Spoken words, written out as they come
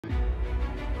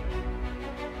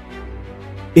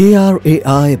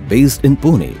ARAI, based in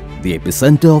Pune, the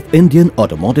epicenter of Indian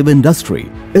automotive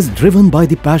industry, is driven by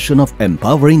the passion of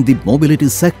empowering the mobility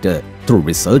sector through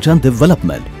research and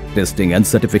development, testing and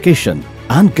certification,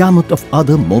 and gamut of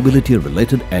other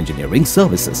mobility-related engineering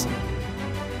services.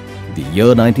 The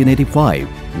year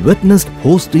 1985 witnessed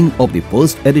hosting of the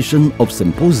first edition of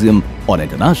Symposium on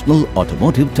International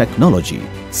Automotive Technology,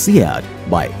 SIAT,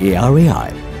 by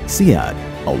ARAI. SIAT,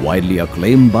 a widely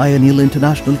acclaimed biennial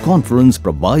international conference,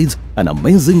 provides an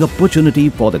amazing opportunity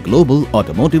for the global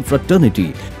automotive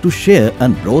fraternity to share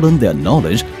and broaden their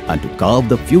knowledge and to carve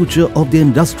the future of the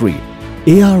industry.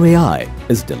 ARAI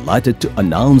is delighted to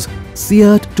announce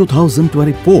SIAT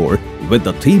 2024 with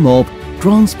the theme of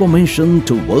Transformation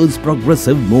Towards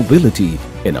Progressive Mobility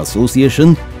in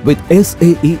association with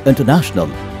SAE International,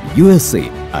 USA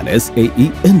and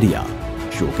SAE India,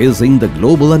 showcasing the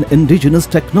global and indigenous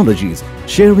technologies,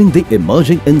 sharing the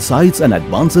emerging insights and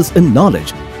advances in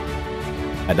knowledge,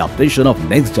 adaptation of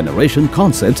next generation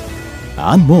concepts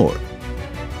and more.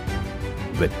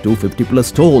 With 250 plus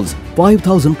stalls,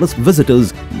 5,000 plus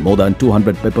visitors, more than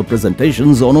 200 paper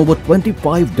presentations on over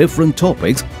 25 different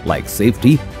topics like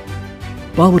safety,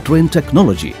 powertrain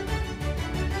technology,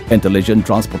 intelligent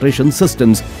transportation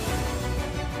systems,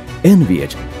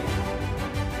 NVH,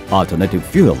 alternative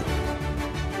fuel,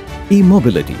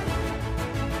 e-mobility,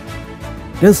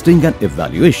 testing and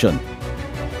evaluation,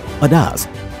 ADAS,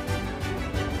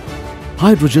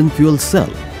 hydrogen fuel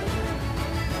cell,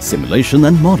 simulation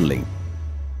and modeling,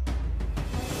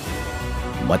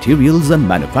 materials and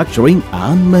manufacturing,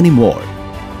 and many more.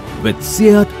 With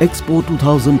SIAT Expo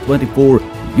 2024,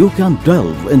 you can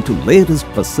delve into latest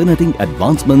fascinating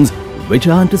advancements which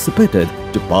are anticipated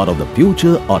to part of the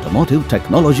future automotive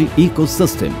technology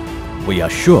ecosystem. We are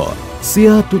sure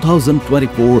SIAT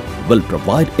 2024 will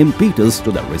provide impetus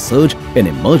to the research in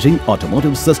emerging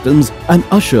automotive systems and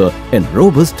usher in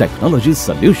robust technology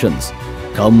solutions.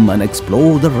 Come and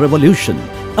explore the revolution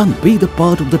and be the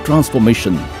part of the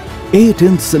transformation.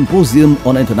 18th Symposium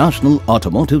on International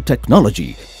Automotive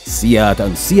Technology, SIAT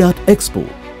and SIAT Expo,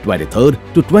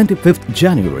 23rd to 25th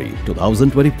January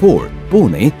 2024,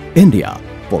 Pune, India.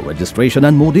 For registration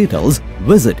and more details,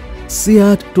 visit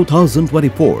SIAT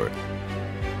 2024